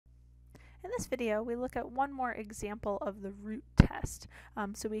In this video, we look at one more example of the root test,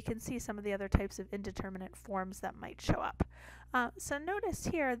 so we can see some of the other types of indeterminate forms that might show up. So notice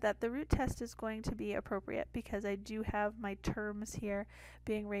here that the root test is going to be appropriate because I do have my terms here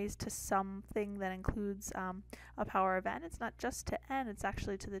being raised to something that includes a power of n. It's not just to n, it's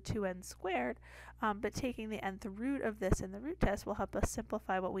actually to the 2n squared, but taking the nth root of this in the root test will help us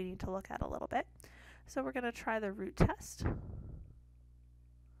simplify what we need to look at a little bit. So we're going to try the root test.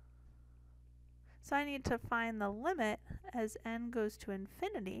 So I need to find the limit as n goes to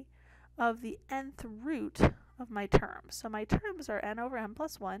infinity of the nth root of my terms. So my terms are n over n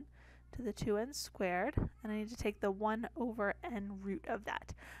plus 1 to the 2n squared, and I need to take the 1 over n root of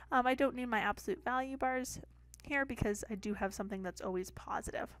that. I don't need my absolute value bars here because I do have something that's always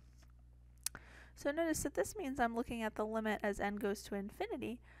positive. So notice that this means I'm looking at the limit as n goes to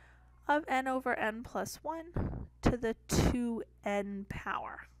infinity of n over n plus 1 to the 2n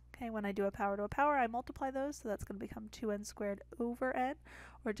power. Okay, when I do a power to a power, I multiply those, so that's going to become 2n squared over n,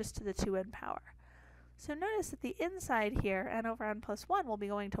 or just to the 2n power. So notice that the inside here, n over n plus 1, will be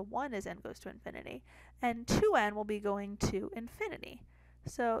going to 1 as n goes to infinity, and 2n will be going to infinity.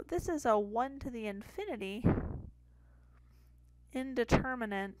 So this is a 1 to the infinity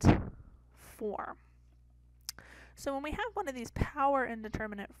indeterminate form. So when we have one of these power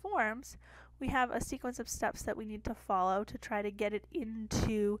indeterminate forms, we have a sequence of steps that we need to follow to try to get it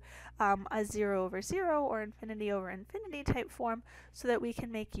into a 0 over 0 or infinity over infinity type form so that we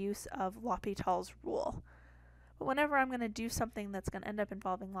can make use of L'Hopital's rule. But whenever I'm going to do something that's going to end up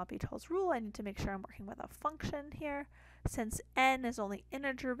involving L'Hopital's rule, I need to make sure I'm working with a function here. Since n is only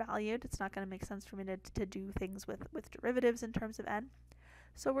integer valued, it's not going to make sense for me to do things with derivatives in terms of n.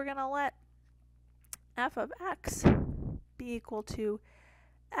 So we're going to let f of x be equal to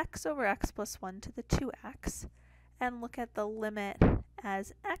x over x plus 1 to the 2x, and look at the limit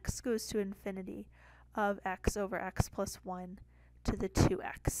as x goes to infinity of x over x plus 1 to the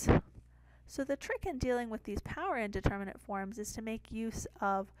 2x. So the trick in dealing with these power indeterminate forms is to make use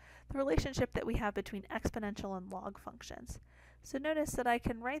of the relationship that we have between exponential and log functions. So notice that I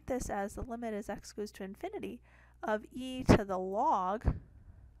can write this as the limit as x goes to infinity of e to the log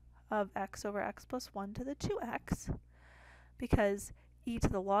of x over x plus 1 to the 2x, because e to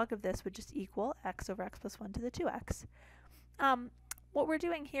the log of this would just equal x over x plus 1 to the 2x. What we're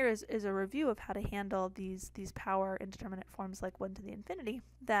doing here is a review of how to handle these power indeterminate forms like 1 to the infinity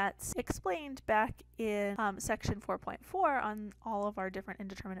that's explained back in section 4.4 on all of our different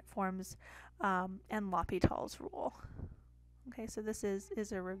indeterminate forms and L'Hopital's rule. Okay, so this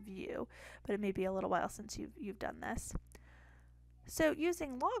is a review, but it may be a little while since you've done this. So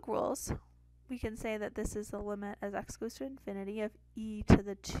using log rules, we can say that this is the limit as x goes to infinity of e to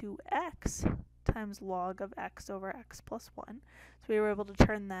the 2x times log of x over x plus 1. So we were able to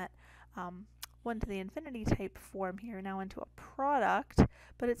turn that 1 to the infinity type form here now into a product,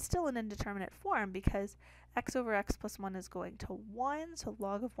 but it's still an indeterminate form because x over x plus 1 is going to 1, so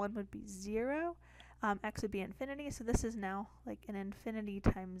log of 1 would be 0. X would be infinity, so this is now like an infinity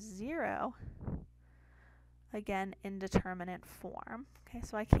times 0. Again, indeterminate form. Okay,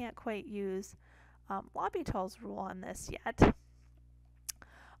 so I can't quite use L'Hopital's rule on this yet.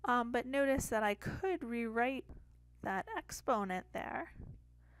 But notice that I could rewrite that exponent there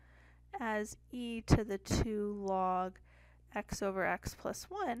as e to the 2 log x over x plus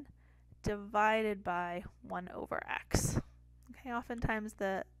 1 divided by 1 over x. Okay, oftentimes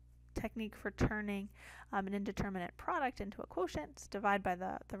the technique for turning an indeterminate product into a quotient is divide by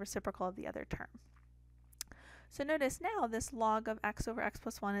the reciprocal of the other term. So notice now this log of x over x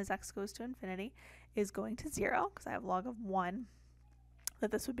plus 1 as x goes to infinity is going to 0, because I have log of 1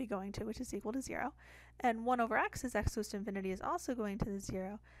 that this would be going to, which is equal to 0. And 1 over x as x goes to infinity is also going to the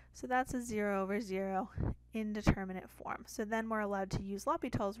 0, so that's a 0 over 0 indeterminate form. So then we're allowed to use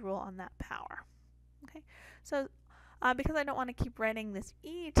L'Hopital's rule on that power. Okay, so because I don't want to keep writing this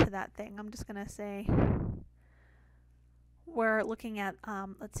e to that thing, I'm just going to say we're looking at,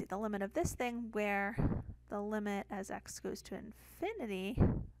 let's see, the limit of this thing where the limit as x goes to infinity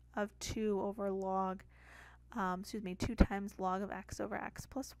of 2 over log, 2 times log of x over x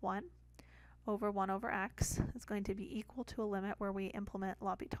plus 1 over 1 over x is going to be equal to a limit where we implement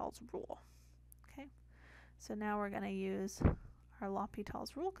L'Hopital's rule. Okay, so now we're going to use our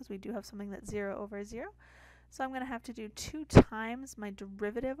L'Hopital's rule because we do have something that's 0 over 0. So I'm going to have to do 2 times my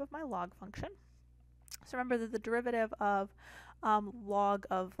derivative of my log function. So remember that the derivative of log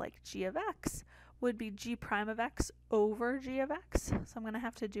of like g of x would be g prime of x over g of x. So I'm going to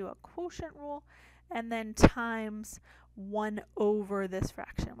have to do a quotient rule and then times 1 over this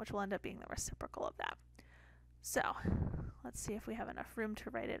fraction, which will end up being the reciprocal of that. So let's see if we have enough room to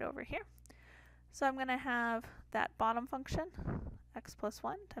write it over here. So I'm going to have that bottom function, x plus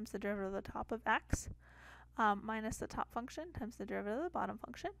 1 times the derivative of the top of x, minus the top function times the derivative of the bottom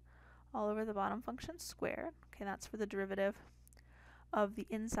function, all over the bottom function squared. Okay, that's for the derivative of the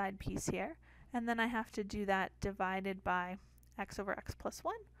inside piece here. And then I have to do that divided by x over x plus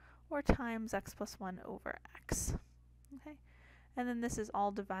 1, or times x plus 1 over x. Okay, and then this is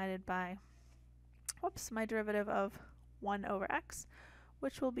all divided by, my derivative of 1 over x,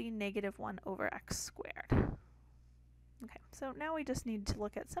 which will be negative 1 over x squared. Okay, so now we just need to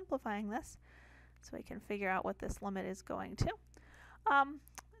look at simplifying this so we can figure out what this limit is going to.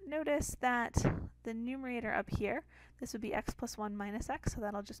 Notice that the numerator up here, this would be x plus 1 minus x, so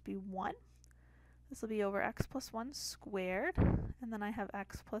that'll just be 1. This will be over x plus 1 squared, and then I have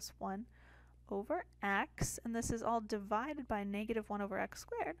x plus 1 over x, and this is all divided by negative 1 over x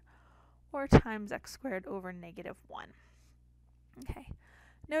squared, or times x squared over negative 1. Okay,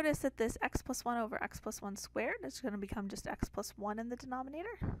 notice that this x plus 1 over x plus 1 squared is going to become just x plus 1 in the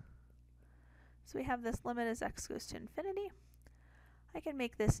denominator. So we have this limit as x goes to infinity. I can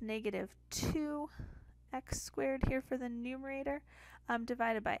make this negative 2x squared here for the numerator,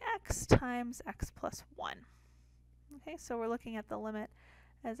 divided by x times x plus 1. Okay, so we're looking at the limit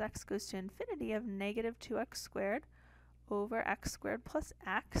as x goes to infinity of negative 2x squared over x squared plus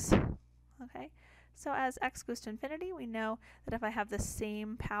x. Okay, so as x goes to infinity, we know that if I have the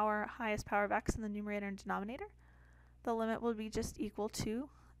same power, highest power of x in the numerator and denominator, the limit will be just equal to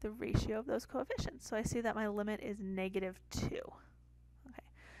the ratio of those coefficients. So I see that my limit is negative 2. Okay,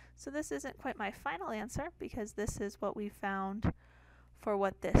 so this isn't quite my final answer because this is what we found for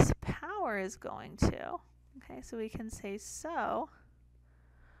what this power is going to. Okay, so we can say so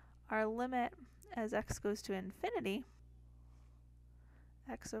our limit as x goes to infinity,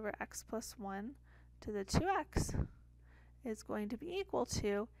 x over x plus 1 to the 2x, is going to be equal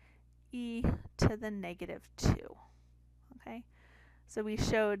to e to the negative 2. Okay, so we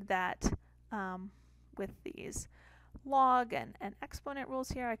showed that with these log and exponent rules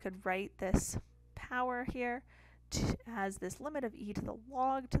here, I could write this power here as this limit of e to the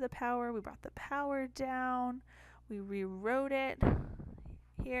log to the power. We brought the power down. We rewrote it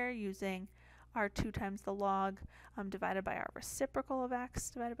here using our 2 times the log divided by our reciprocal of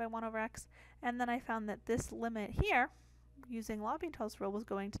x divided by 1 over x. And then I found that this limit here, using L'Hopital's rule, was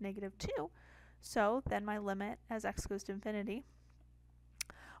going to negative 2. So then my limit as x goes to infinity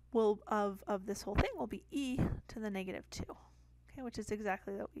of this whole thing will be e to the negative 2, okay, which is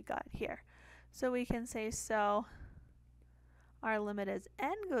exactly what we got here. So we can say so our limit as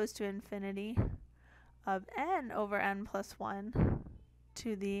n goes to infinity of n over n plus 1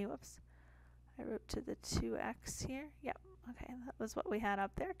 to the, I wrote to the 2x here. Yep, okay, that was what we had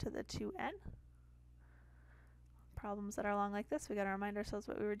up there, to the 2n. Problems that are long like this, we got to remind ourselves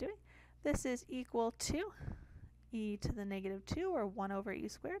what we were doing. This is equal to e to the negative 2, or 1 over e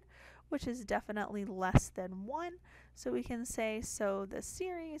squared, which is definitely less than 1. So we can say, so the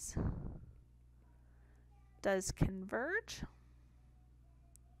series does converge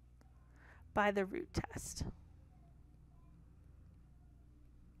by the root test.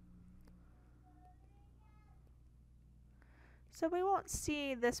 So we won't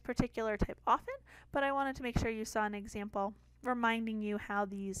see this particular type often, but I wanted to make sure you saw an example reminding you how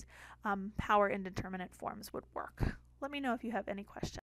these power indeterminate forms would work. Let me know if you have any questions.